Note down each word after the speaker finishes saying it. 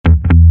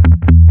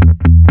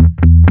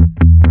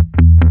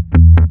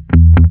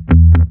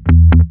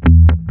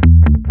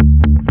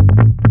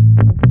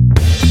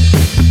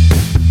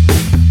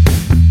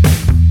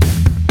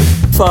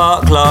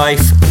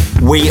Life.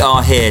 We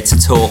are here to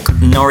talk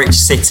Norwich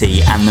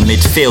City and the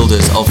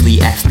midfielders of the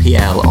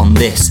FPL on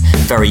this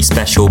very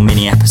special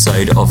mini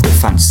episode of the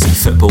Fantasy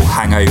Football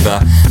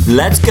Hangover.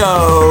 Let's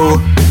go!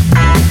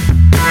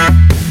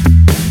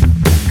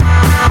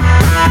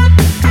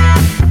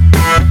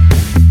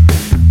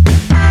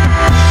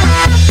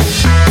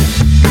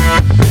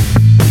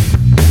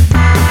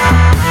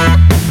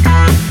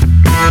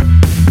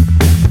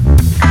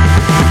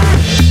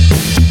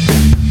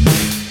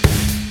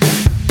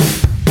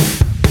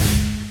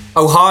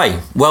 Oh hi,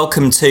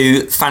 welcome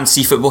to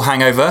Fantasy Football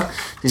Hangover.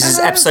 This is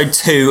episode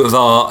 2 of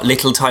our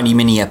little tiny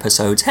mini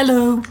episodes.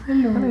 Hello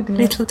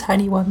little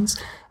tiny ones.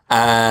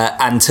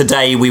 And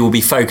today we will be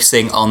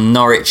focusing on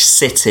Norwich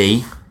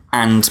City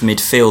and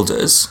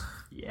midfielders.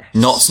 Yes.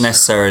 Not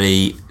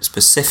necessarily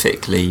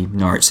specifically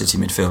Norwich City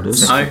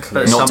midfielders. No,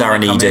 but not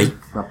Darren Eady.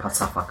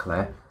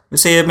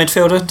 Was he a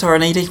midfielder,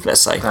 Darren Eady?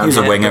 Let's say. He was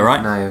a winger,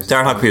 right? No,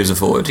 Darren Huckabee was a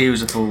forward. He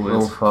was a forward.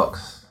 Will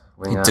Fox,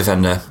 winger.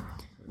 Defender.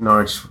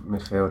 Norwich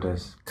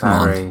midfielders.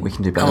 Come Barry. on, we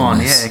can do better than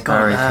this.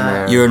 Barry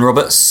Canary. Ewan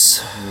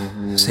Roberts,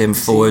 him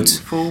forward.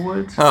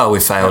 Forward. Oh, we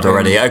failed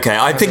already. Okay,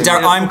 I think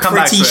I'm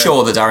pretty to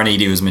sure that Darren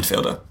Eady was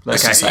midfielder.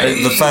 Let's just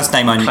say the first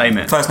name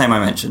I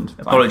mentioned.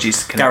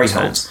 Apologies, Gary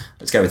Holt.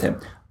 Let's go with him.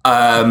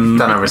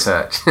 Done our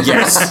research.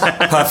 Yes,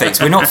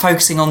 perfect. We're not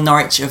focusing on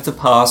Norwich of the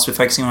past. We're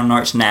focusing on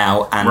Norwich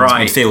now and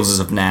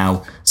midfielders of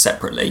now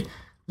separately.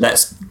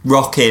 Let's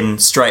rock in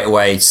straight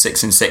away.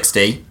 6 and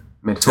 60.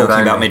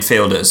 Talking about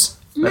midfielders.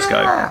 Let's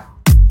go.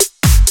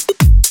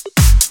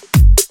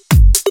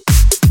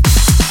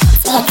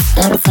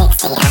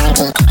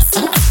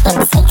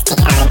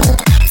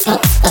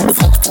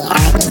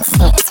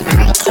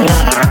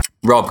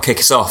 Rob, kick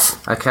us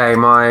off. Okay,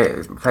 my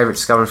favourite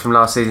discovery from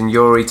last season,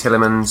 Youri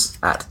Tielemans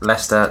at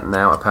Leicester,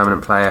 now a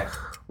permanent player.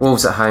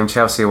 Wolves at home,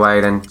 Chelsea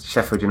away, then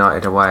Sheffield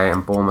United away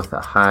and Bournemouth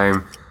at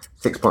home.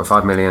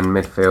 6.5 million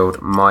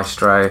midfield,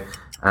 maestro.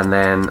 And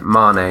then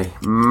Mane,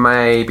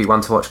 maybe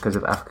one to watch because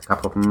of Africa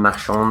Cup of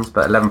Nations,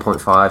 but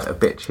 11.5, a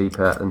bit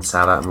cheaper than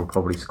Salah and will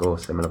probably score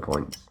similar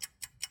points.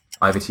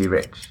 Over to you,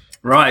 Rich.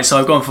 Right, so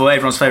I've gone for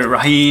everyone's favourite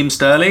Raheem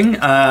Sterling.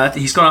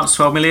 He's gone up to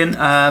 12 million,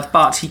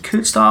 but he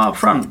could start up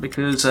front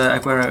because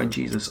Aguero and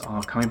Jesus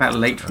are coming back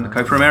late from the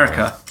Copa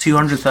America.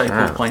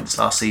 234 points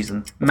last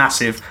season.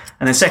 Massive.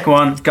 And then second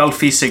one,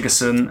 Gylfi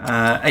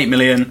Sigurdsson, 8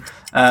 million.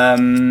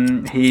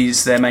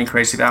 He's their main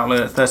creative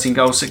outlet, 13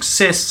 goals, 6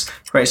 assists,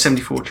 created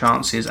 74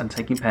 chances and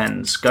taking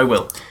pens. Go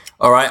Will.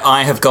 All right,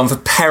 I have gone for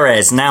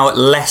Perez, now at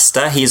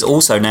Leicester. He is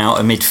also now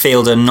a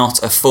midfielder,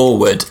 not a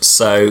forward,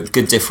 so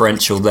good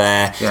differential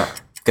there. Yeah.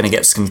 Going to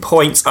get some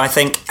points, I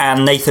think.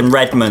 And Nathan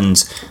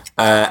Redmond,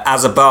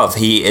 as above,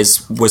 he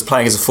was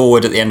playing as a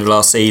forward at the end of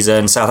last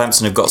season.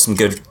 Southampton have got some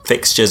good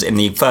fixtures in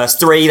the first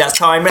 3. That's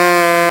time.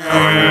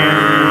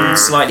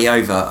 Slightly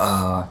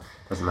over.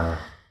 Doesn't matter.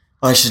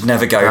 I should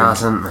never go.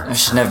 I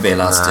should never be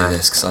allowed to do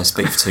this because I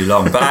speak for too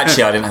long. But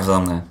actually, I didn't have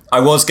long there. I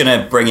was going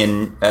to bring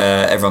in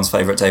everyone's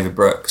favourite David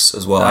Brooks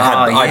as well.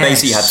 I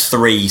basically had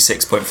 3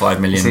 6.5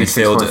 million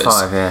midfielders.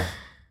 6.5, yeah.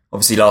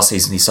 Obviously, last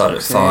season he started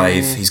at 5.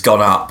 He's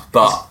gone up,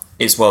 but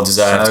it's well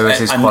deserved. So is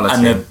his quality.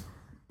 And the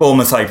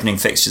Bournemouth opening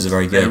fixtures are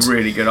very good. They're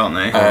really good, aren't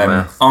they?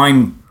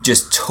 I'm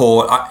just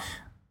torn.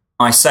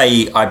 I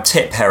say I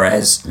tip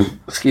Perez.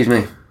 Excuse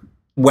me.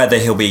 Whether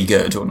he'll be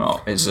good or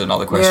not is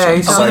another question.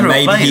 Yeah, so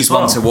maybe he's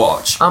one to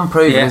watch.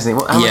 Unproven, isn't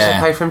he? How much did they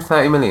pay for him?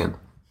 30 million?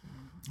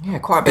 Yeah,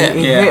 quite a bit.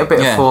 He hit a bit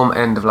of form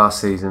end of last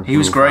season. He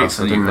was great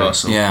for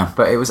Newcastle. Yeah.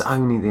 But it was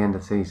only the end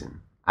of the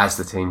season, as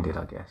the team did,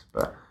 I guess.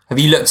 But have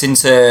you looked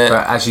into...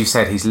 But as you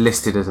said, he's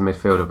listed as a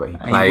midfielder, but he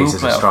plays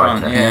as a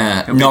striker.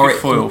 Yeah.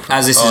 Norwich,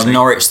 as this is a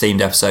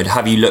Norwich-themed episode,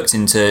 have you looked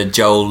into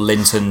Joel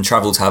Linton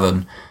Travel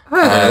Tavern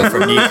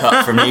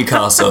from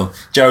Newcastle?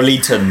 Joe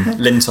Linton,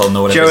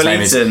 or whatever his name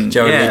is.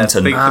 Joe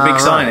Linton. The big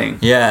signing.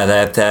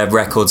 Yeah, their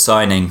record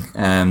signing.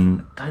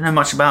 Don't know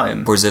much about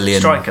him. Brazilian.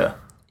 Striker.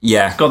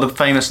 Yeah. He's got the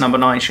famous number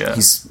 9 shirt.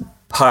 He's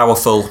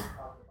powerful,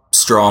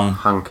 strong,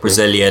 hunky.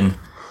 Brazilian.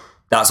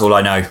 That's all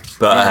I know.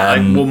 But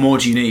what more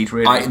do you need,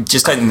 really? I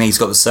just don't think he's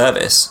got the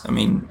service. I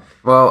mean,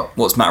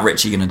 what's Matt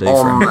Ritchie going to do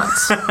for him?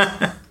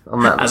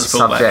 On that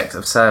subject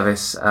of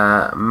service,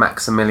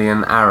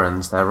 Maximilian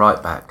Aarons, their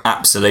right back.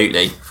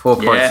 Absolutely.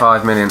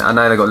 4.5 million. I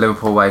know they got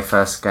Liverpool away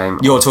first game.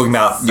 You're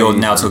now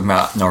talking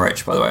about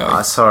Norwich, by the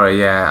way. Sorry,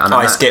 yeah.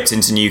 I skipped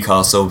into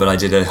Newcastle, but I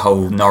did a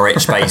whole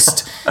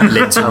Norwich-based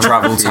Linton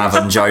Travel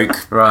Tavern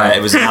joke. Right.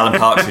 It was an Alan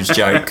Partridge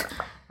joke.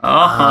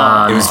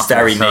 It was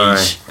very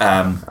niche.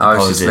 I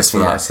was just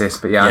looking at assists,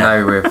 but I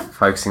know we're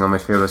focusing on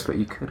midfielders, but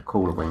you could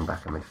call a wing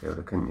back a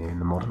midfielder, couldn't you, in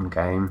the modern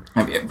game?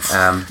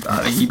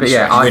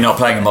 We're not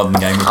playing a modern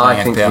game.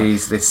 I think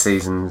he's this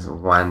season's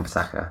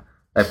Wan-Bissaka,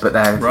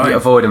 but you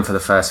avoid him for the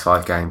first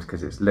 5 games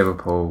because it's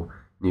Liverpool,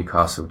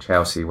 Newcastle,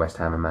 Chelsea, West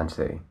Ham, and Man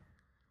City,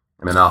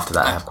 and then after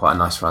that they have quite a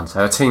nice run.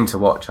 So a team to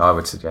watch, I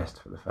would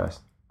suggest for the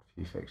first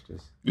few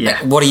fixtures.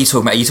 Yeah. What are you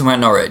talking about? Are you talking about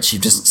Norwich?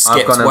 You've just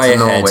skipped I've gone way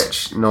into ahead.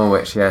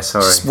 Norwich, yeah,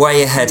 sorry. Just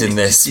way ahead in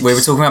this. We were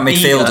talking about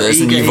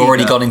midfielders and you've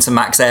already gone into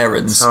Max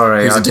Aarons,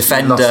 sorry, who's a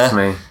defender. Lost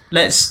me.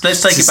 Let's take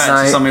it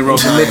back to something Rob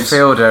he's a knows.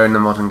 midfielder in the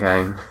modern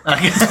game.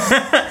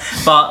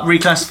 But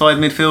reclassified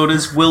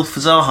midfielders, Wilf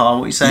Zaha,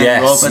 what are you saying,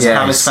 Yes, Rob, as a yes.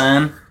 Palace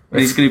fan?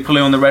 He's going to be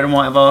pulling on the red and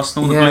white of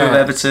Arsenal, the blue of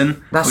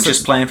Everton, or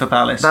just playing for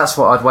Palace? That's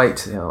what I'd wait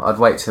till. I'd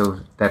wait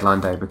till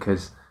deadline day,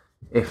 because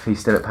if he's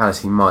still at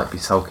Palace, he might be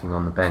sulking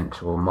on the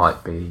bench or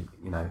might be,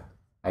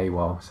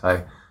 AWOL.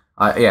 So,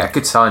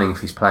 good signing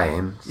if he's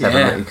playing.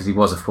 Because he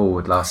was a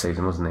forward last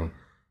season, wasn't he?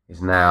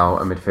 He's now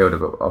a midfielder,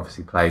 but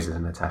obviously plays as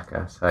an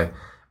attacker. So,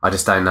 I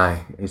just don't know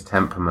his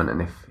temperament,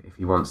 and if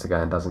he wants to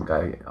go and doesn't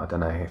go, I don't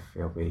know if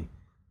he'll be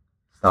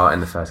starting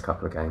the first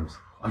couple of games.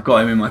 I've got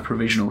him in my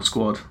provisional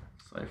squad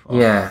so far.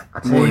 Yeah,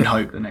 more in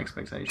hope than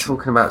expectation.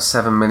 Talking about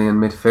 7 million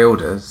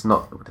midfielders,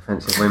 not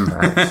defensive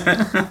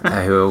wing-backs,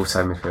 who are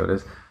also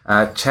midfielders.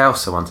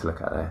 Chelsea are one to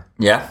look at there.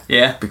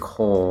 Yeah.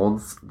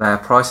 Because their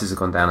prices have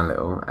gone down a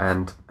little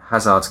and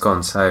Hazard's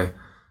gone. So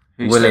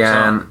Who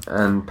Willian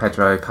and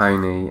Pedro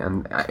Pony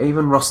and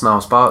even Ross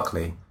Niles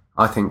Barkley,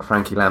 I think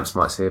Frankie Lamps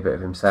might see a bit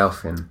of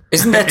himself in.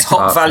 Isn't their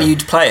top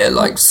valued player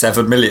like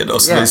 7 million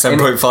or something?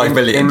 7.5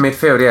 million? In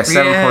midfield,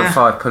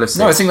 7.5 Pulisic.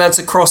 No, I think that's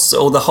across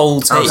all the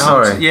whole team. Oh,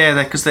 sorry.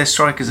 Yeah, because their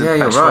strikers are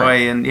you're Batshuayi,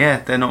 right. and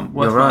they're not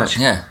worth You're right. much.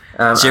 Yeah.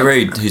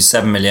 Giroud, who's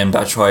 7 million,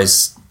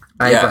 Batshuayi's...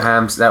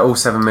 Abraham's, they're all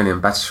 7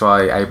 million.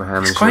 Batshuayi,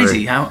 Abraham, It's and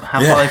crazy Giroud.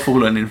 how far they've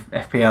fallen in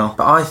FPL.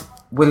 But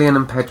Willian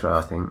and Pedro,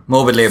 I think.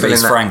 Morbidly obese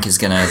Filling that- Frank is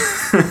going to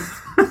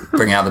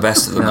bring out the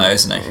best of them, though,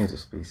 isn't he? He'll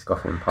just be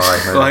scoffing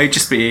pie. Well, he'd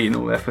just be eating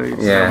all their food.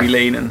 So Yeah. they'll be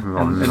lean and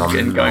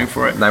going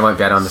for it. They won't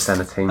be able to understand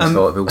the team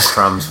sport with all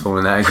crumbs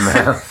falling out of his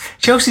mouth.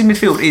 Chelsea's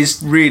midfield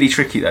is really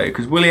tricky though,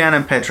 because Willian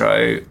and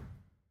Pedro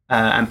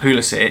and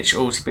Pulisic,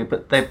 obviously,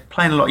 but they're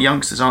playing a lot of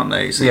youngsters, aren't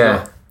they? So you've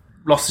got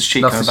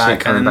Loftus-Cheek coming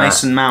back, and then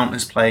Mason Mount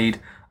has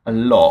played a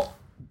lot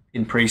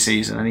in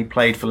pre-season, and he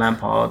played for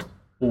Lampard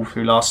all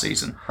through last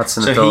season.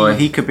 Hudson-Odoi,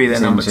 he could be their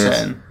number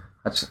 10.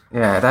 I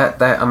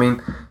mean,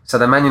 so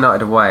they're Man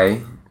United away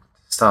to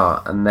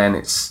start, and then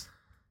it's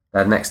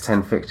their next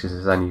 10 fixtures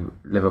is only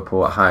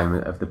Liverpool at home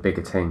of the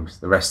bigger teams.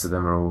 The rest of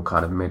them are all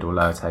kind of mid or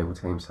lower table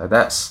teams. So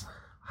I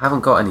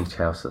haven't got any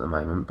Chelsea at the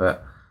moment,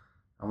 but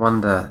I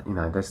wonder,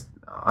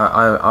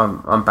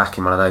 I'm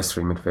backing one of those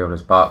three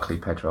midfielders: Barkley,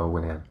 Pedro, or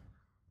Willian.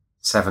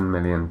 7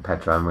 million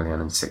Pedro and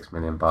Willian, and 6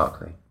 million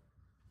Barkley.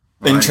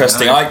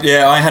 Interesting.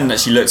 I hadn't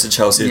actually looked at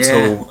Chelsea at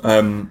all.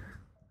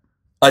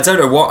 I don't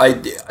know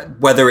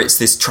whether it's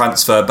this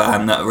transfer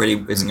ban that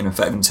really isn't going to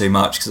affect them too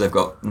much because they've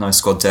got nice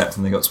squad depth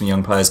and they've got some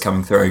young players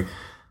coming through.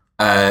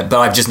 But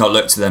I've just not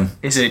looked at them.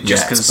 Is it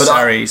just because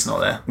Sarri's not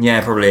there? Yeah,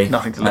 probably.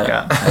 Nothing to look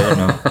at.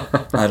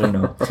 I don't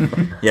know.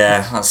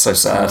 Yeah, that's so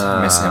sad.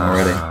 I miss him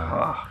already.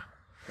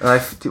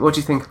 What do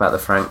you think about the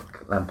Frank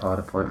Lampard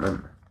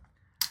appointment?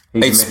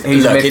 He's a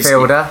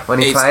midfielder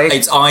when he plays.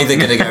 It's either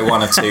going to go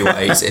one of two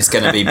ways. It's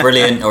going to be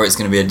brilliant or it's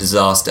going to be a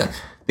disaster.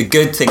 The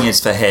good thing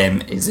is for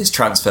him is this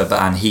transfer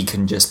ban. He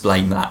can just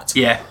blame that.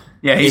 Yeah.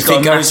 He's if got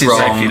it a goes massive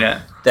safety wrong,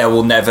 net. there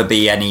will never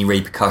be any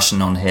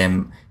repercussion on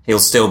him. He'll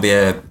still be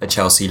a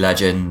Chelsea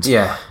legend.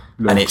 Yeah,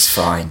 and it's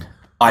fine.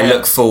 I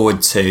look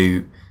forward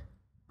to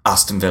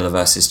Aston Villa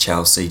versus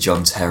Chelsea,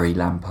 John Terry,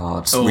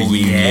 Lampard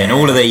reunion.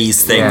 All of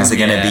these things are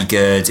going to be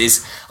good.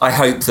 I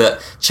hope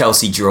that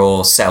Chelsea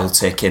draw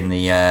Celtic in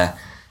the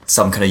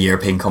some kind of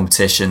European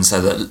competition, so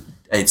that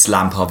it's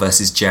Lampard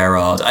versus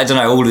Gerrard. I don't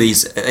know, all of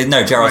these...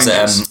 No, Gerrard's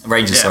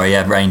Rangers.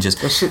 Rangers.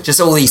 Just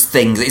all these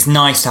things. It's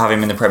nice to have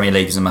him in the Premier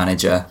League as a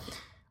manager.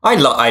 I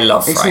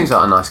love Frank. He seems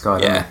like a nice guy,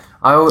 doesn't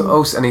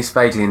he? And he's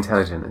vaguely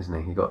intelligent, isn't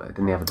he?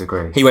 Didn't he have a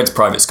degree? He went to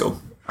private school,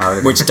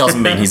 which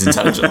doesn't mean he's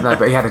intelligent. No,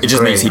 but he had a degree. It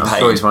just means he paid. I'm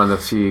sure he's one of the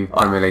few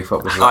Premier League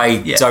footballers.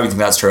 I don't think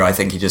that's true. I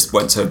think he just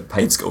went to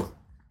paid school.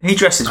 He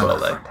dresses well,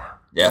 though.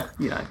 Yeah.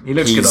 He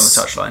looks good on the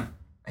touchline.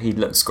 He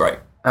looks great.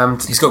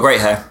 He's got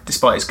great hair.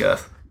 Despite his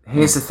girth.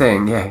 Here's the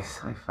thing, he's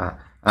so fat.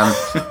 What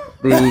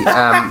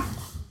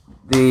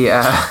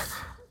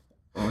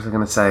was I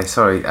going to say?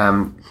 Sorry.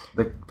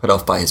 Put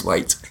off by his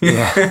weight.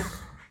 Yeah.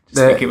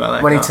 Thinking about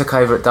that when he took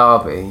over at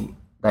Derby,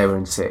 they were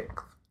in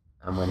 6th.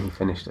 And when he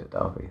finished at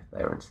Derby,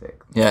 they were in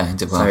 6th. Yeah, he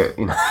did well. So,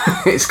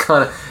 it's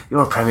kind of,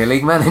 you're a Premier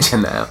League manager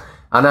now.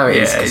 I know it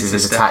is because of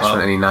his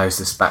attachment and he knows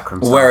this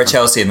backroom. Where are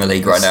Chelsea in the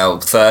league right now?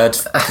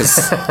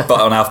 3rd, but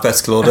on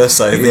alphabetical order,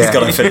 so he's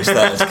got to finish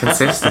 3rd.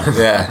 Consistent.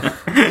 Yeah.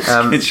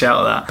 Good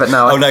shout at that. But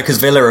no, because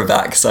Villa are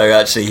back, so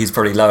actually he's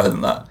probably lower than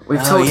that.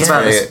 We've talked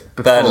about this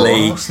before.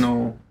 Burnley,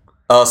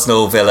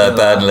 Arsenal, Villa,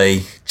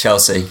 Burnley,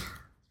 Chelsea.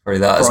 Probably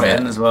that, Brighton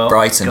isn't it? as well.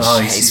 Brighton,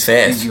 he's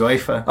 5th. He's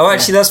UEFA. Oh,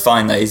 actually, that's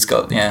fine though. He's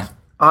got,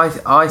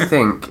 I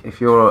think if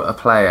you're a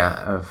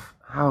player of,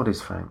 how old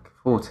is Frank?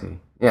 40?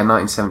 Yeah,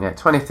 1978.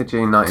 20th of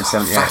June,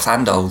 1978. Fat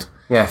and old.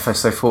 Yeah,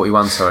 so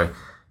 41, sorry.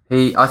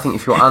 I think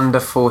if you're under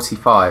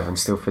 45 and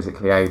still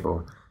physically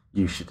able,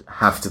 you should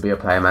have to be a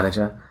player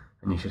manager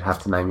and you should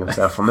have to name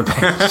yourself on the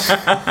bench.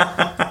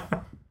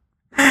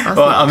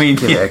 I mean,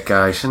 give it a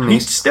go, shouldn't he?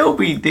 He'd still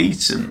be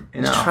decent.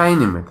 He's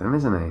training with them,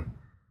 isn't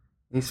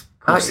he? He's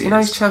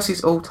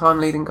Chelsea's all-time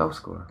leading goal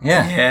scorer.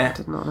 Yeah. I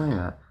did not know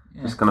that.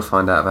 I'm just going to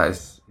find out about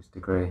his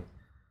degree.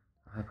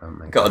 I hope I haven't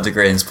made Got a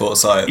degree in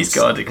sports science. He's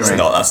got a degree.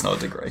 That's not a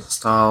degree.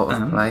 Style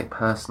of play,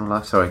 personal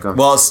life. Sorry, go on.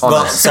 Whilst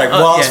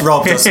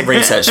Rob does some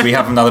research, we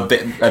have another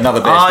bit. We have a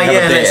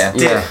let's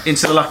beer. dip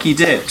into the lucky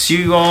dips.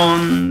 You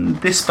on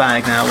this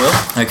bag now,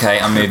 Will?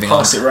 Okay, I'm moving on.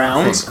 Pass it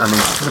round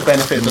for the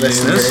benefit of the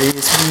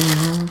listeners.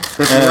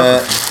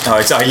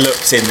 I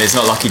looked in. There's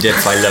not lucky dip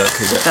if I look.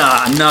 Is it?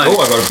 No.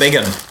 Oh, I got a big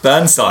one.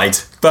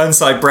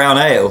 Burnside Brown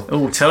Ale.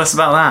 Oh, tell us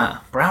about that.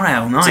 Brown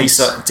ale, nice.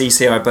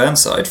 DCI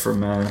Burnside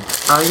from.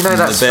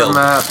 That's from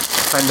a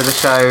friend of the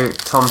show,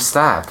 Tom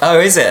Stab. Oh,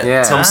 is it?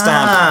 Yeah. Tom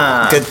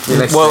Stab. Good.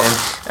 Well,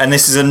 and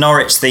this is a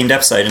Norwich themed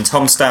episode, and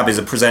Tom Stab is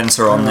a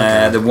presenter on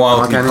the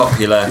wildly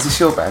popular. Is this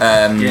your bag?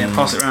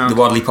 Pass it around. The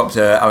wildly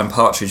popular Alan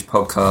Partridge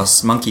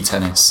podcast, Monkey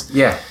Tennis.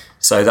 Yeah.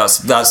 So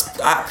that's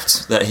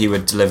apt that he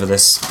would deliver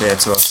this beer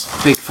to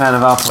us. Big fan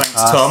of our podcast.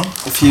 Thanks, Tom.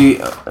 If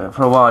you,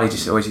 for a while, he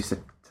just always used to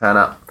turn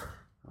up.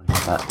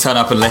 Turn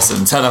up and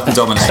listen. Turn up and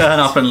dominate. Turn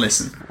up and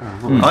listen.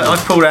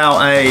 I've pulled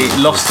out a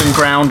Lost and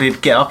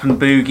Grounded Get Up and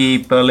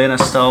Boogie Berliner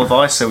style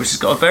Weisse, which has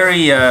got a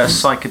very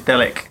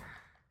psychedelic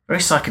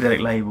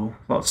label.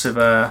 Lots of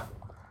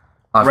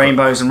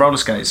rainbows and roller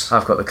skates.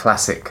 I've got the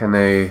classic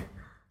Canoe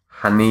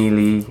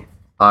Hanili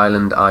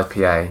Island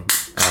IPA.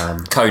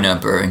 Kona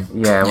Brewing.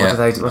 Yeah, what do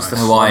they do? What's the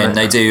Hawaiian?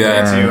 They do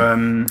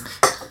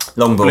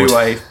longboard. Blue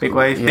Wave, Big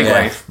Wave, Big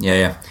Wave.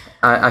 Yeah.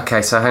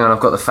 Okay, so hang on, I've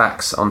got the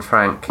facts on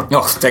Frank.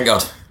 Oh, thank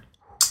God.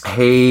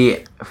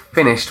 He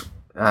finished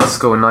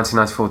school in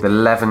 1994 with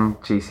 11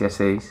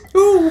 GCSEs,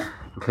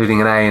 including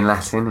an A in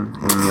Latin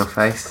in your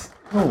face.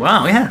 Oh,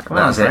 wow, yeah. Well,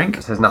 That was Frank. it.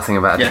 It says nothing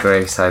about a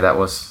degree, so that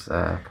was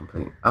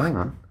complete. Oh, hang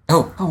on.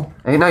 Oh.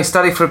 No, he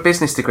studied for a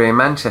business degree in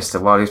Manchester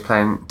while he was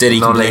playing Did he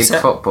non-league complete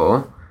it?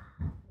 football.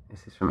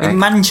 This is from In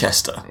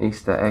Manchester?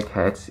 Easter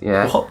Eggheads,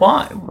 yeah. What?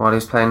 Why? While he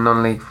was playing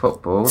non-league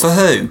football. For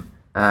who?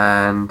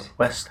 And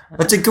West Ham.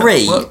 A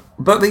degree?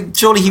 But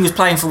surely he was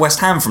playing for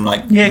West Ham from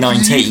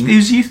 19. He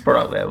was youth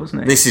product there,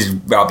 wasn't he? This is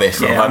rubbish.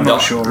 Rob. I'm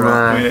not sure.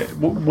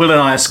 Will and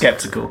I are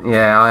sceptical.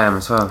 yeah, I am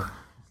as well.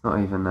 It's not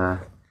even. No,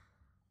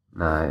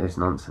 it is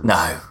nonsense.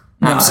 No.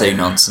 Absolute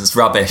nonsense.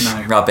 Rubbish.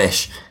 No.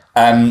 Rubbish.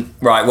 Right,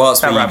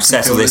 whilst we wraps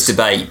settle this Midfielders.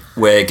 debate,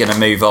 we're going to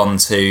move on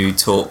to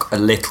talk a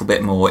little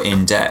bit more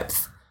in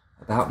depth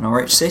about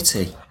Norwich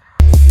City.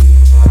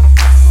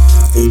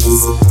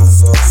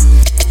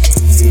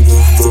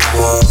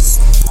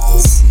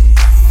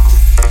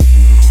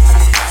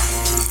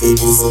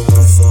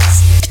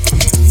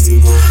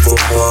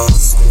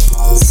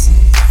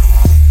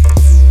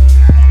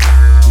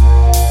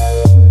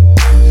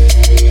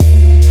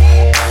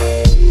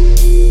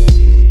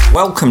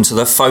 Welcome to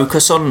the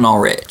Focus on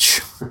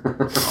Norwich.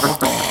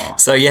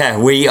 So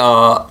we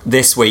are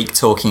this week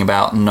talking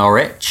about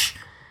Norwich.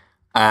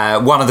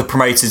 One of the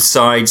promoted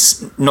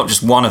sides, not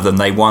just one of them,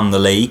 they won the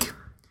league.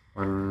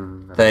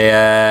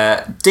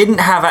 They didn't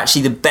have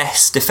actually the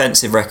best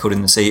defensive record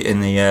in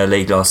the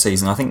league last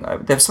season. I think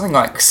there was something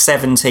like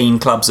 17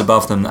 clubs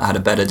above them that had a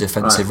better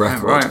defensive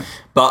record, right.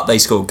 But they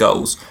scored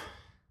goals,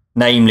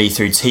 namely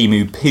through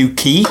Teemu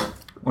Pukki,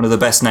 one of the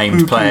best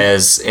named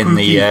players in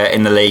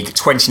the league.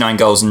 29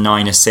 goals and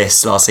 9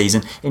 assists last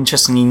season.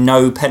 Interestingly,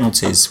 no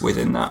penalties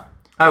within that.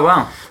 Oh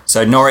wow!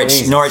 So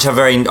Norwich have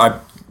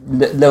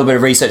little bit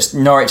of research.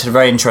 Norwich had a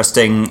very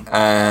interesting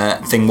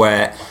thing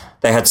where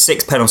they had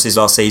 6 penalties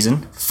last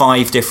season.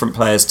 5 different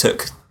players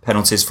took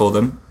penalties for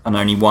them, and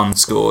only 1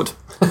 scored.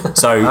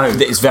 So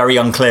it's very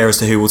unclear as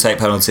to who will take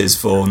penalties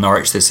for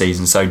Norwich this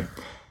season. So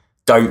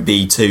don't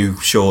be too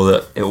sure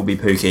that it will be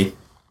Pukki.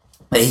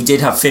 He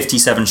did have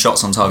 57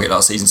 shots on target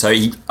last season. So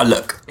he's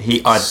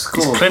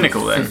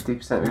clinical then.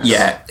 50%.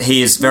 Yeah,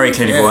 he is very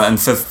clinical, and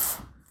for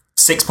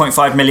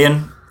 6.5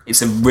 million,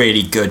 it's a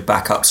really good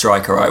backup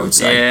striker, I would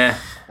say. Yeah.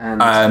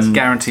 And it's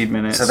guaranteed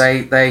minutes. So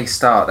they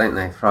start, don't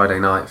they? Friday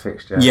night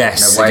fixture.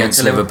 Yes, Away against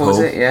to Liverpool. Is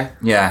it? Yeah.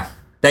 Yeah,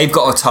 they've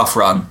got a tough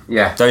run.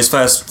 Yeah. Those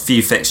first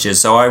few fixtures.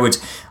 So I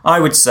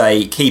would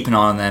say keep an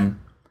eye on them.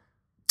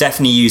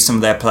 Definitely use some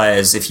of their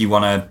players if you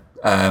want to,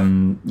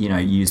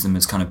 use them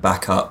as kind of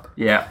backup.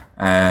 Yeah.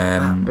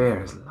 That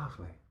beer is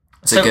lovely.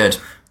 Is it good?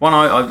 One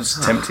I was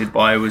tempted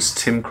by was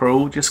Tim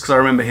Krul, just because I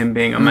remember him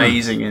being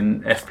amazing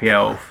in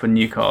FPL for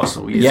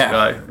Newcastle years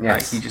ago.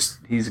 Yes.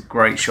 He's a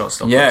great shot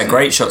stopper. Yeah,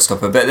 great shot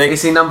stopper. But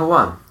Is he number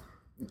 1?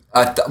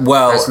 there's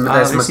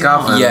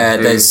McGovern. Yeah,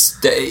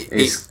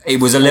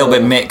 it was a little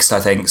bit mixed, I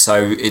think.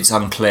 So it's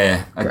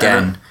unclear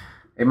again.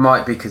 It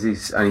might be because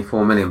he's only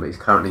 4 million, but he's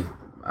currently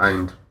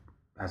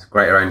has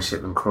greater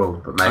ownership than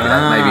Krul. But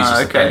maybe he's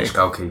just a bench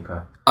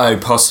goalkeeper. Oh,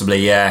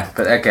 possibly, yeah.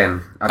 But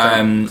again, I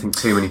don't think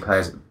too many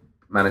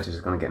managers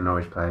are going to get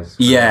Norwich players.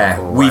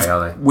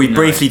 We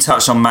briefly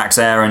touched on Max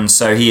Aarons,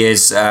 so he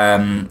is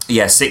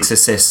 6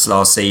 assists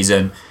last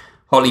season.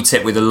 Hotly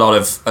tipped with a lot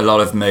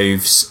of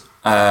moves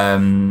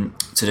to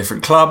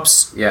different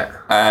clubs. Yeah.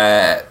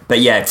 But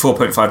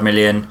 4.5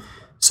 million,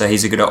 so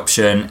he's a good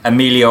option.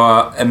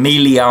 Emiliano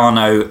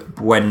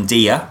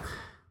Buendia,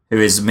 who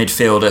is a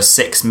midfielder,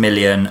 6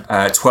 million,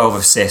 12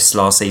 assists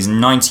last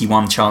season,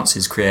 91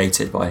 chances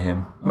created by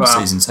him last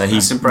season. So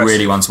he's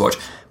really one to watch.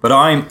 But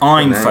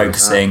I'm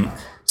focusing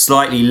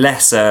Slightly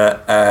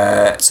lesser,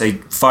 so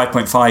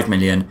 5.5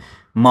 million,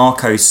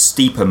 Marco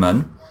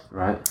Stiepermann.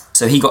 Right.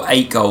 So he got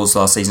 8 goals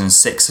last season and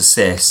 6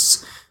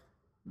 assists.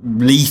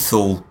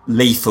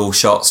 Lethal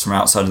shots from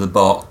outside of the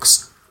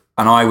box.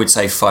 And I would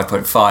say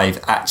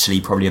 5.5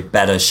 actually probably a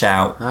better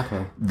shout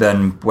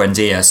than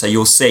Buendia. So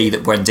you'll see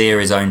that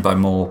Buendia is owned by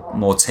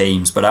more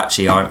teams, but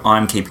actually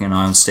I'm keeping an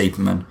eye on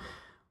Stiepermann.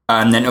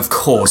 And then, of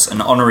course,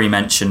 an honorary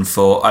mention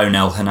for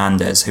Onel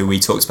Hernandez, who we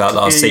talked about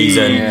last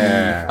season,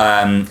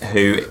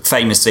 who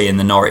famously in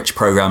the Norwich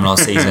programme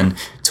last season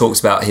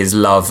talks about his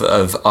love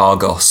of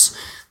Argos.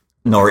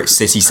 Norwich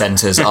city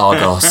centre's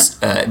Argos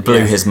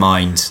blew his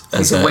mind.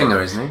 He's a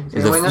winger, isn't he?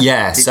 Is he a winger?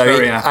 Yeah, He's so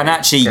and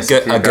actually a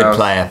good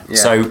player. Yeah.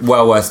 So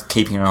well worth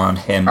keeping an eye on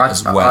him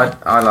as well.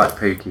 I like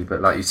Pookie, but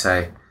like you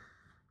say,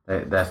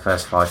 their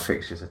first 5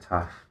 fixtures are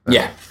tough.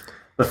 But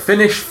the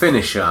Finnish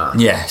finisher.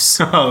 Yes.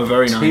 Oh,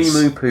 very nice.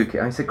 Teemu Pukki.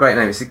 It's a great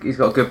name. He's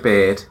got a good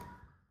beard.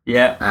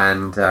 Yeah.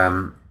 And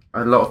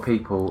a lot of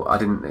people, I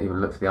didn't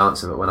even look for the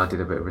answer, but when I did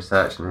a bit of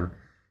research on him,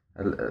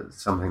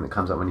 something that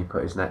comes up when you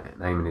put his name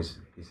in his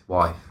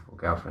wife or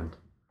girlfriend.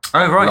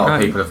 Oh, right. A lot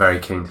of people are very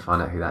keen to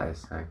find out who that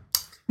is. So.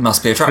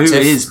 Must be attractive. Who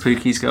is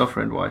Pookie's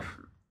girlfriend, wife?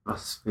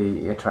 Must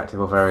be attractive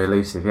or very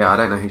elusive. Yeah, I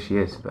don't know who she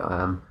is, but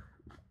I'm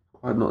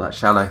not that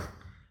shallow.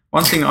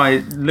 One thing I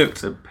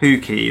looked at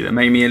Pookie that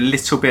made me a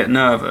little bit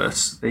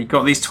nervous, he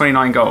got these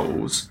 29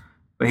 goals,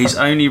 but he's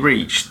only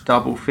reached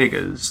double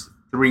figures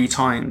 3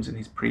 times in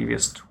his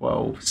previous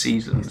 12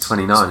 seasons. He's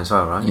 29 as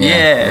well, right?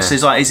 Yeah. So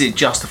it's like, is it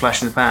just a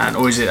flash in the pan,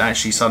 or is it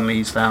actually suddenly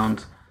he's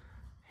found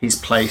his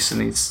place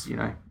and his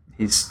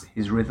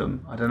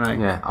rhythm? I don't know.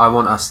 Yeah, I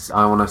want us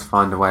to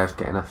find a way of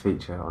getting a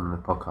feature on the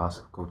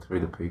podcast called Through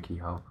the Pookie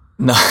Hole.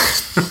 No.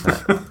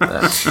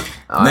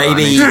 I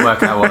need to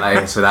work out what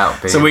that is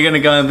without being... So we're going to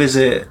go and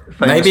visit...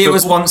 Maybe it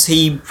was once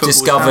he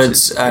discovered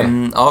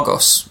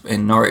Argos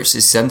in Norwich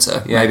City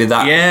Centre. Yeah. Maybe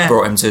that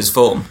brought him to his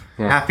form.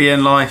 Yeah. Happy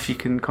in life, you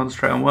can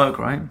concentrate on work,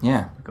 right?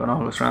 Yeah. Got an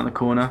Argos around the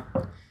corner.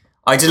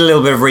 I did a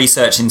little bit of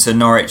research into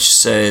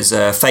Norwich's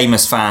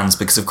famous fans,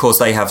 because of course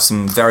they have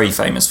some very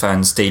famous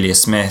fans. Delia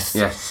Smith,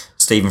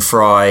 Stephen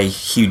Fry,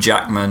 Hugh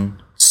Jackman,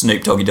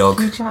 Snoop Doggy Dogg.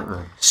 Hugh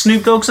Jackman.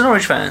 Snoop Dogg's a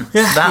Norwich fan?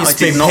 Yeah, that he's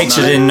been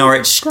pictured in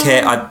Norwich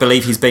kit. I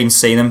believe he's been to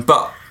see them.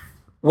 But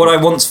what I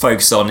want to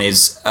focus on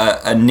is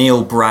a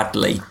Neil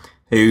Bradley,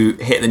 who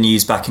hit the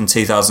news back in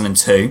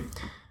 2002.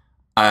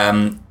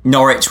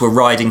 Norwich were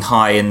riding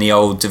high in the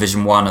old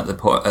Division 1 at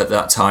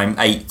that time,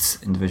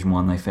 8th in Division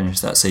 1 they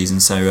finished that season,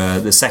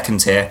 so the second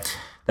tier.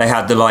 They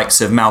had the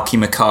likes of Malky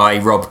Mackay,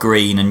 Rob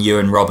Green and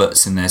Ewan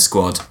Roberts in their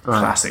squad.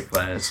 Classic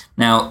players.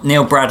 Now,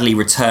 Neil Bradley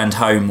returned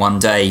home one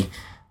day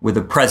with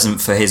a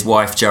present for his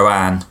wife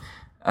Joanne,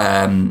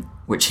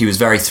 which he was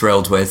very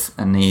thrilled with,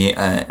 and he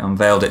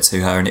unveiled it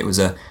to her, and it was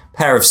a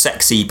pair of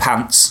sexy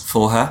pants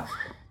for her.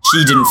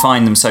 She didn't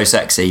find them so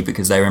sexy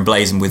because they were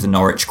emblazoned with the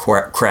Norwich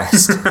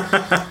crest.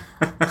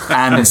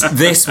 And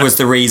this was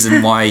the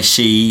reason why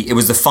it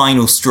was the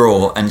final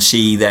straw, and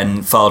she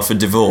then filed for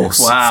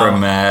divorce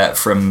from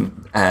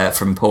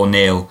poor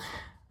Neil,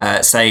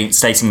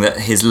 stating that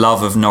his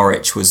love of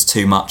Norwich was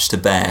too much to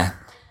bear.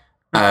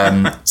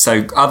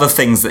 So other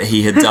things that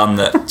he had done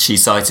that she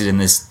cited in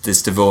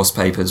this divorce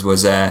papers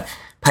was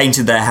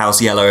painted their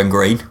house yellow and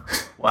green.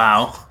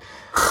 Wow.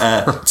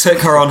 Took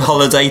her on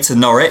holiday to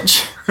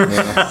Norwich,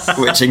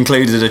 which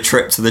included a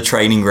trip to the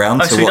training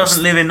ground. So he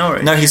doesn't live in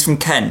Norwich? No, he's from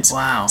Kent.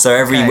 Wow. So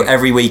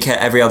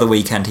every other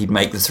weekend he'd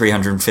make the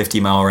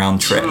 350-mile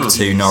round trip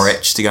to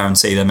Norwich to go and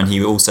see them, and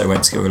he also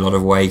went to go to a lot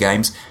of away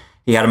games.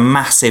 He had a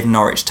massive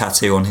Norwich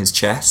tattoo on his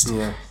chest.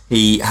 Yeah.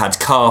 He had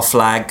car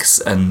flags,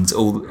 and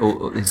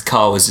all his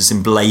car was just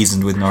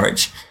emblazoned with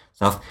Norwich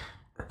stuff.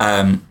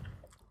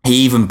 He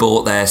even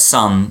bought their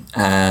son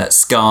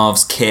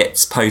scarves,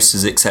 kits,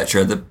 posters,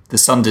 etc. The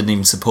son didn't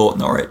even support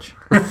Norwich.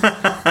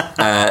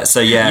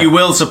 You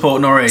will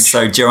support Norwich.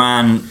 So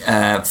Joanne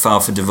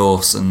filed for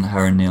divorce, and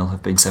her and Neil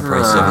have been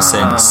separated ever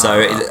since. So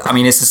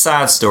it's a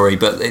sad story,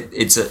 but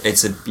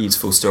it's a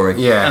beautiful story.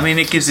 Yeah, I mean,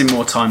 it gives him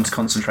more time to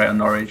concentrate on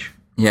Norwich.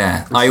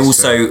 Yeah, I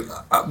also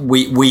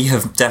we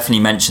have definitely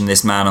mentioned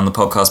this man on the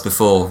podcast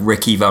before,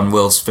 Ricky van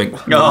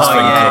Wilsvink.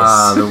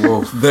 The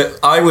Wolf. But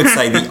I would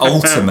say the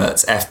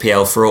ultimate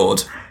FPL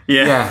fraud.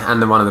 Yeah,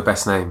 and one of the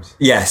best names.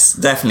 Yes,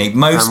 definitely.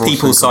 Most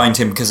people signed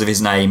him because of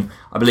his name.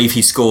 I believe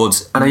he scored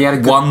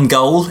one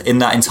goal in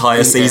that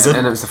entire season.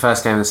 And it was the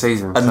first game of the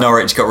season. And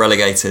Norwich got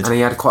relegated. And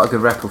he had quite a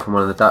good record from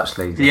one of the Dutch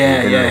leagues.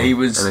 He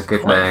was. And a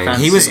good name.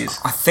 He was,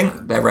 I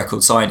think, their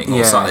record signing.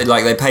 Or something.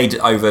 Like, they paid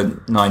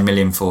over 9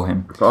 million for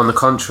him. But on the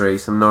contrary,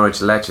 some Norwich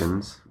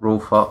legends,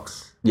 Raul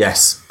Fox.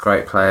 Yes.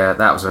 Great player.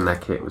 That was when their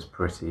kit was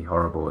pretty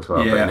horrible as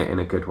well, but in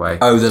a good way.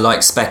 Oh,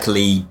 the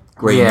speckly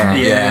green.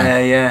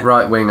 Yeah.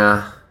 Right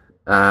winger.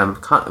 Will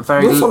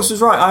Fox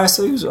was right. I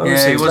assume he was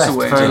a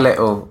winger. Very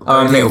little.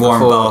 Only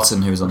Warren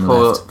Barton, who was on the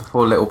left.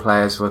 Before little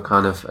players were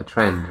kind of a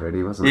trend,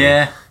 really, wasn't it?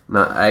 Yeah.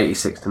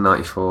 86 to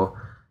 94.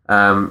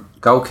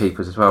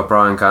 Goalkeepers as well.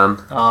 Brian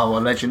Gunn. Oh,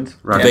 well, legend.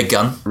 Big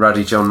Gun.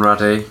 John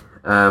Ruddy,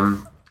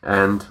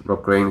 and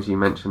Rob Green, as you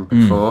mentioned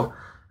before.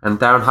 And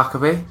Darren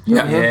Huckabee.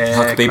 Yeah,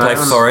 Huckabee played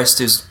for Grant. Forest,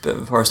 who's a bit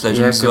of a Forest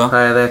legend Yeah, as good well.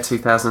 player there,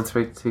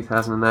 2003 to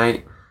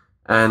 2008.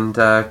 And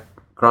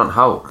Grant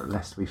Holt,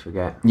 lest we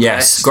forget.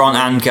 Yes, Grant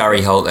and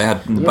Gary Holt, they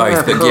had them both.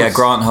 of But course.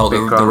 Grant Holt,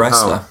 Big the Grant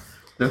wrestler.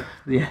 Holt.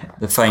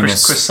 The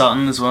famous. Chris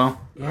Sutton as well.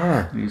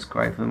 Yeah. He was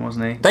great for them,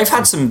 wasn't he? They've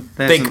had some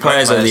There's big some great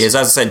players over the players. years.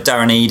 As I said,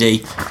 Darren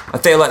Eady. I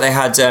feel like they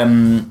had.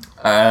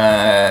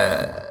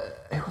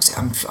 Who was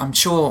it? I'm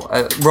sure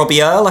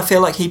Robbie Earle. I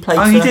feel like he played.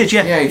 Oh, for, he did,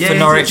 yeah. Yeah, for he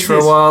Norwich did, for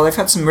a while. They've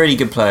had some really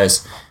good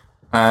players.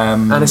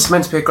 And it's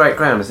meant to be a great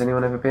ground. Has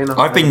anyone ever been?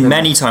 I've been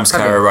many times to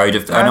Have Carrow you? Road.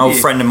 An Have old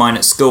you? friend of mine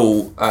at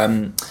school.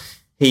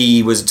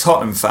 He was a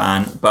Tottenham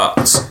fan,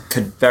 but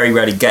could very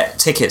rarely get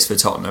tickets for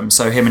Tottenham.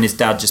 So him and his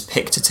dad just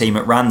picked a team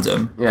at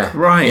random. Yeah.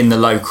 Right. In the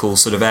local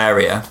sort of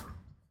area.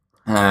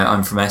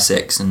 I'm from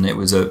Essex, and it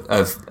was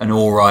an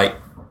all right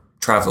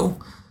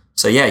travel.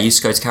 So yeah, I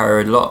used to go to Carrow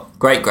Road a lot.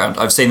 Great ground.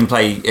 I've seen them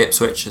play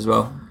Ipswich as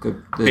well.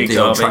 Good, the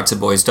old derby. Tractor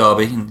Boys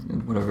derby,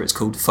 whatever it's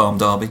called, Farm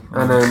Derby.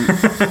 And then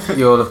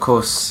you'll, of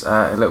course,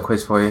 a little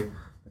quiz for you.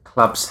 The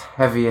club's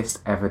heaviest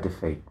ever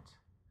defeat.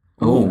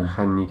 Ooh.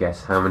 Can you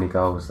guess how many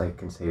goals they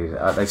conceded?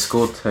 They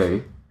scored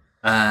 2,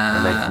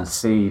 and they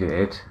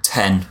conceded.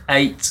 10.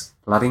 8.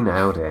 Bloody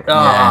nailed it.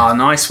 Ah,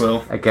 nice,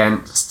 Will.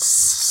 Against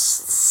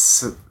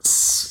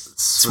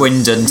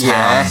Swindon Town.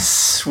 Yes.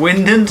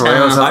 Swindon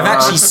Royals Town.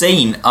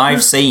 are-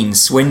 I've seen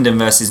Swindon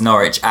versus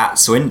Norwich at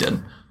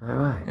Swindon.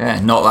 No way. Yeah,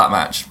 not that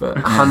match, but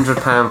yeah.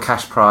 £100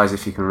 cash prize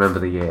if you can remember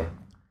the year.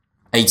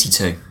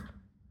 82.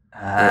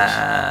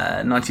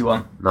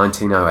 91.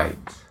 1908.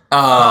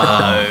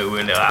 Oh,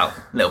 we're a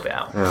little bit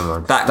out. Never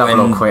mind. Back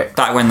Double when or quit.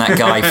 that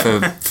guy for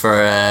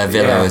Villa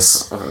Yeah.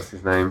 was What was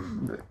his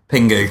name?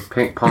 Pingu.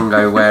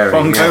 Pongo wearing.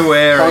 Pongo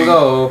wearing.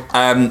 Pongo.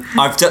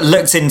 I've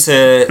looked into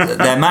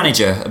their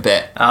manager a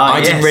bit. I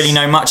didn't yes. really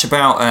know much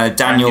about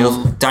Daniel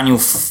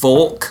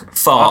Farke,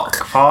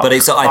 but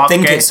I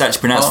think it's actually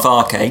pronounced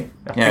Farke.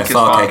 Yeah, think it's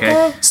Farke.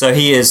 Farke. So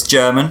he is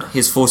German.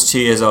 He's 42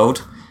 years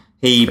old.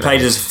 He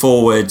played as a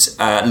forward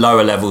at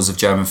lower levels of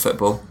German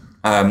football.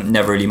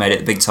 Never really made it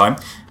the big time.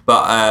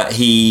 But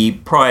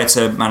he, prior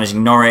to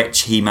managing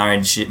Norwich, he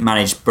managed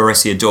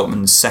Borussia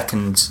Dortmund's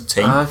second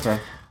team. Okay.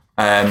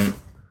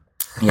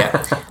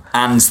 Yeah,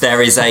 and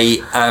there is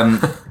there's a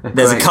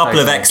Great couple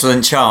of photo.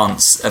 excellent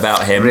chants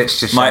about him. Rich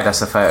just showed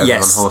us a photo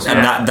yes, of him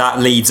on horseback. and that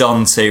leads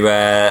on to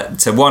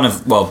one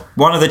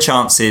of the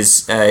chants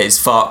is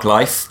Fark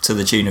Life to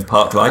the tune of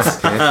Park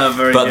Life.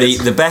 Very But good.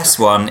 the best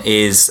one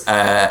is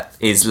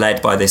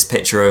led by this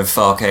picture of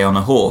Farke on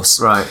a horse,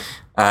 Right.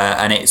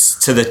 and it's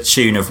to the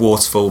tune of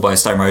Waterfall by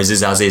Stone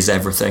Roses, as is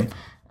everything.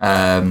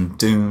 I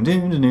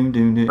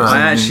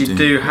actually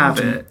do have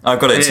it. I've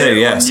got it too, here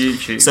yes. on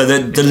YouTube. So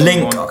the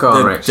link, Go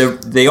on, Rich.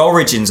 the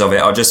origins of it,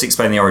 I'll just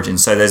explain the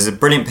origins. So there's a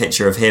brilliant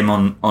picture of him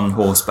on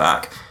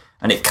horseback,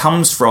 and it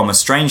comes from a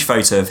strange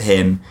photo of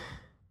him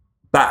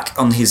back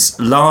on his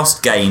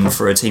last game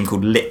for a team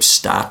called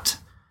Lippstadt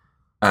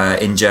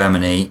in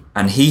Germany,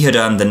 and he had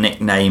earned the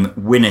nickname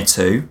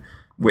Winnetou,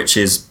 which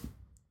is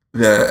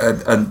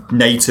a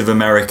Native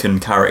American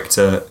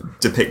character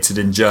depicted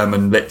in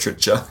German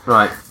literature.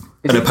 Right.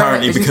 And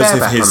apparently because of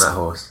bareback his- on that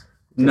horse?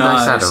 No,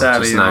 saddle,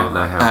 sadly just not.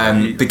 no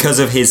helmet. Because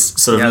of his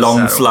sort He of has long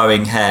saddle.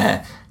 flowing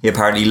hair, he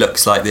apparently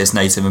looks like this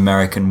Native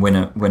American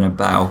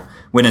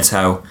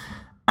Winnetou.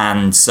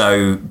 And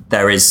so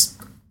there is,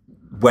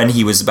 when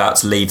he was about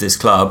to leave this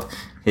club,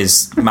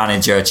 his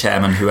manager,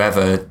 chairman,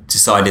 whoever,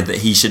 decided that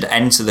he should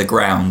enter the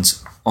ground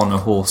on a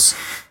horse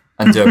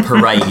and do a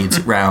parade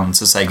round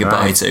to say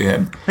goodbye to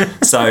him.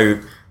 So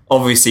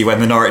obviously, when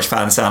the Norwich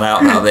fans found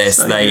out about this,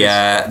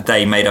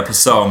 they made up a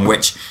song,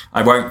 which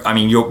I won't. I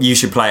mean, you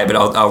should play it, but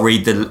I'll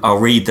read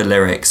the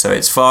lyrics. So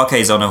it's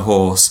Farke's on a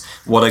horse.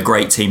 What a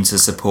great team to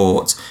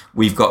support.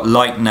 We've got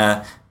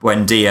Leitner,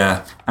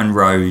 Buendia, and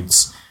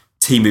Rhodes.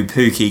 Timu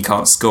Pukki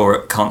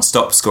can't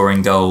stop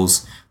scoring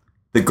goals.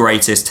 The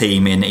greatest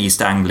team in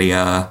East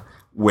Anglia.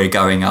 We're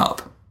going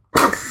up.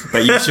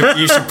 But you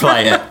should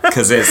play it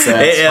because it's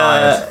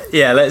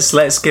yeah,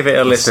 let's give it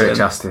a Let's do listen. it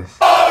justice.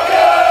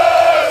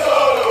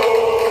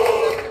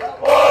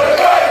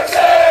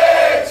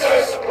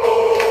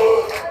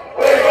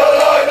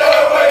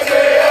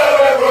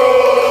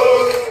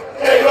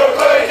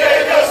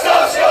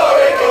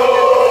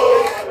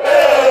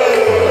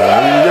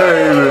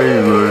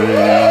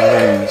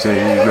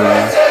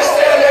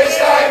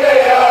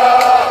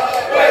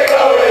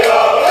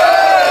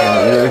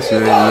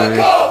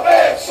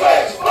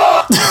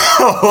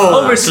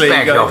 Obviously,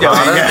 Beg you got- your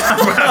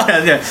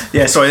pardon.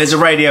 yeah, sorry, there's a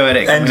radio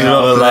edit. Ended coming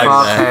on a up. low there.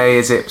 Parquet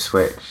is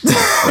Ipswich.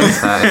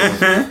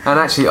 And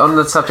actually, on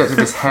the subject of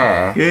his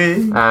hair,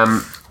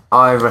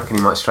 I reckon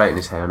he might straighten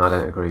his hair, and I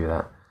don't agree with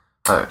that.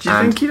 Oh, Do you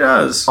and think he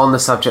does? on the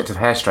subject of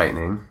hair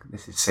straightening,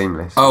 this is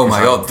seamless. Oh my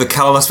god, the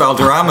Carlos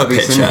Valderrama Have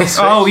you seen picture. this?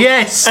 Oh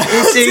yes,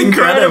 it's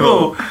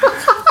incredible.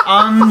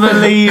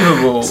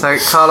 Unbelievable. So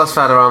Carlos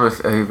Valderrama,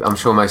 who I'm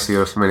sure most of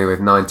you are familiar with,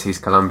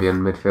 90s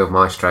Colombian midfield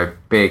maestro,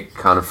 big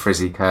kind of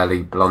frizzy,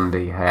 curly,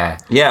 blondie hair.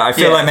 Yeah, I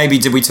feel like maybe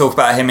did we talk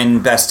about him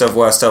in best of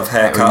worst of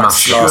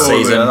haircuts last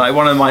season? Like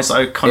one of the most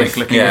iconic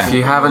looking. If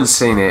you haven't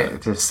seen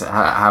it, just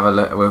have a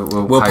look.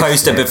 We'll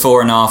post it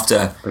before and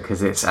after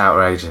because it's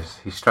outrageous.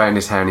 He straightened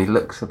his hair and he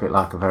looks a bit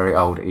like a very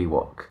old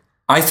Ewok.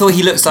 I thought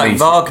he looks like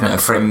Wagner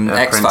from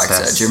X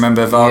Factor. Do you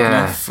remember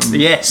Wagner?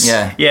 Yeah. Yes.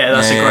 Yeah,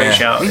 that's a great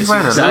shout. He's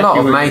wearing a lot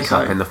of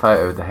makeup in the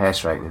photo with the hair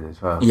straightening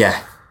as well.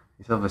 Yeah.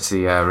 He's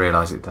obviously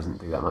realised it doesn't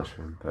do that much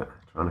for him, but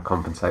trying to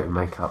compensate with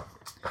makeup.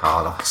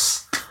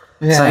 Carlos.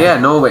 Yeah. So,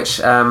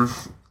 Norwich,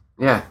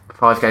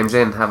 5 games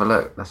in, have a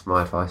look. That's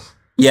my advice.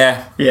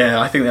 Yeah.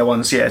 Yeah, I think they're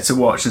ones to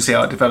watch and see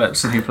how it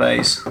develops and who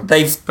plays.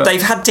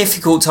 They've had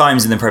difficult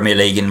times in the Premier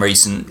League in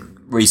recent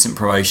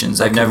promotions.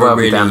 They've never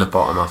really be down the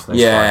bottom after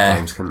those 5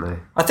 games, couldn't they?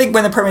 I think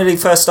when the Premier League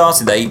first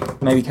started, they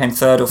maybe came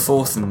 3rd or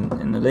 4th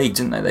in the league,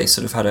 didn't they? They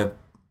sort of had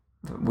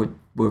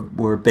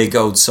were a big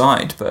old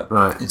side, but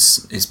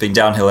it's been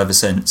downhill ever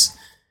since.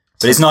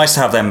 But it's nice to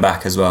have them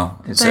back as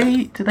well. Did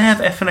they have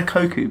Efan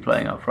Okoku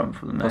playing up front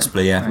for them?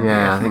 Possibly, yeah.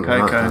 Yeah, I think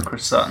Okoku and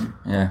Chris Sutton.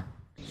 Yeah.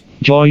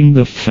 Join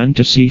the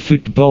Fantasy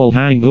Football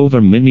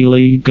Hangover Mini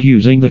League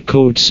using the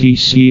code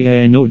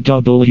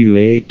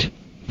CCNOW8.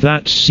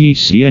 That's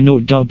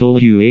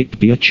CCNOW8,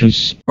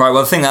 bitches. Right,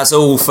 well, I think that's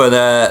all for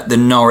the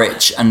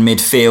Norwich and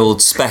midfield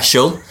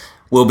special.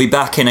 We'll be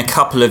back in a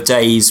couple of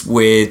days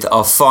with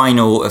our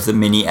final of the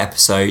mini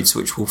episodes,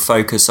 which will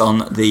focus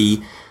on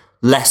the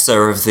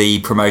lesser of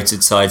the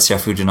promoted side,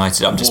 Sheffield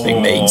United. I'm just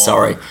being mean,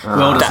 sorry.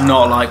 Will does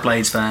not like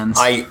Blades fans.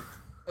 I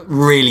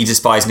really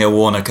despise Neil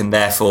Warnock and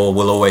therefore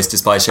will always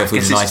despise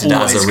Sheffield United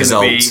as a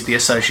result be the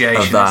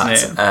association, of that.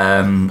 Isn't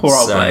it? Poor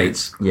old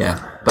Blades. Yeah,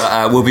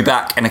 but we'll be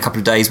back in a couple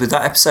of days with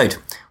that episode.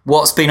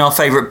 What's been our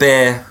favourite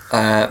beer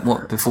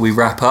before we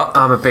wrap up?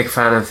 I'm a big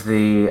fan of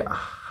the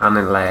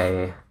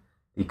Hanley,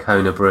 the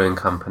Kona Brewing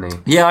Company.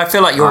 Yeah, I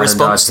feel like your Island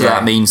response to IPA.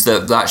 that means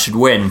that should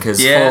win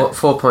because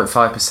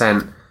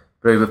 4.5%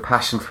 brewed with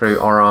passion fruit,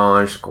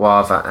 orange,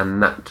 guava and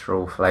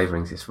natural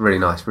flavourings. It's really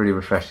nice, really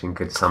refreshing,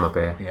 good summer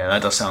beer. Yeah,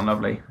 that does sound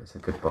lovely. It's a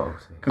good bottle.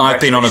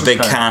 I've been on a big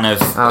can of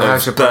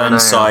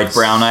Burnside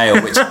brown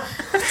ale, which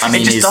I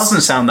mean, it just doesn't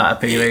sound that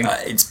appealing.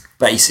 It's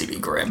basically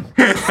grim.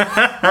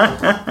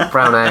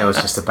 Brown ale is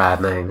just a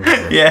bad name,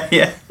 isn't it? Yeah.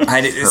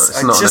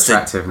 It's not an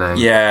attractive name.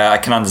 Yeah, I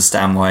can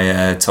understand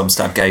why Tom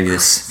Stab gave you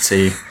this to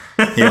you.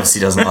 He obviously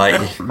doesn't like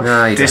you.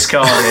 No, he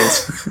discarded.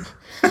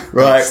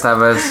 Right.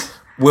 Stabbers.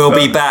 We'll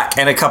be back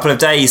in a couple of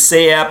days.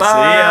 See ya.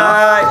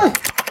 Bye.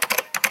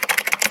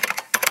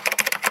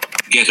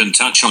 Get in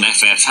touch on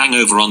FF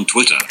Hangover on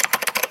Twitter.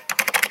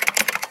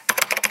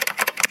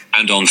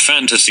 And on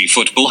Fantasy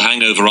Football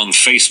Hangover on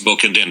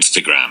Facebook and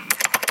Instagram.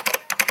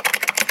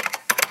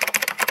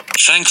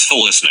 Thanks for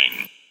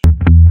listening.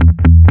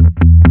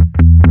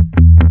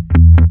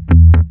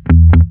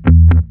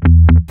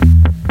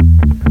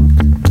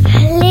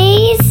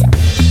 Please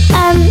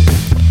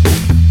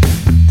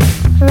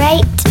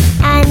rate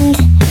and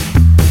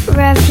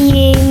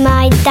review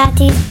my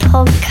daddy's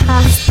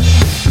podcast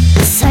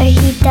so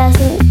he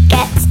doesn't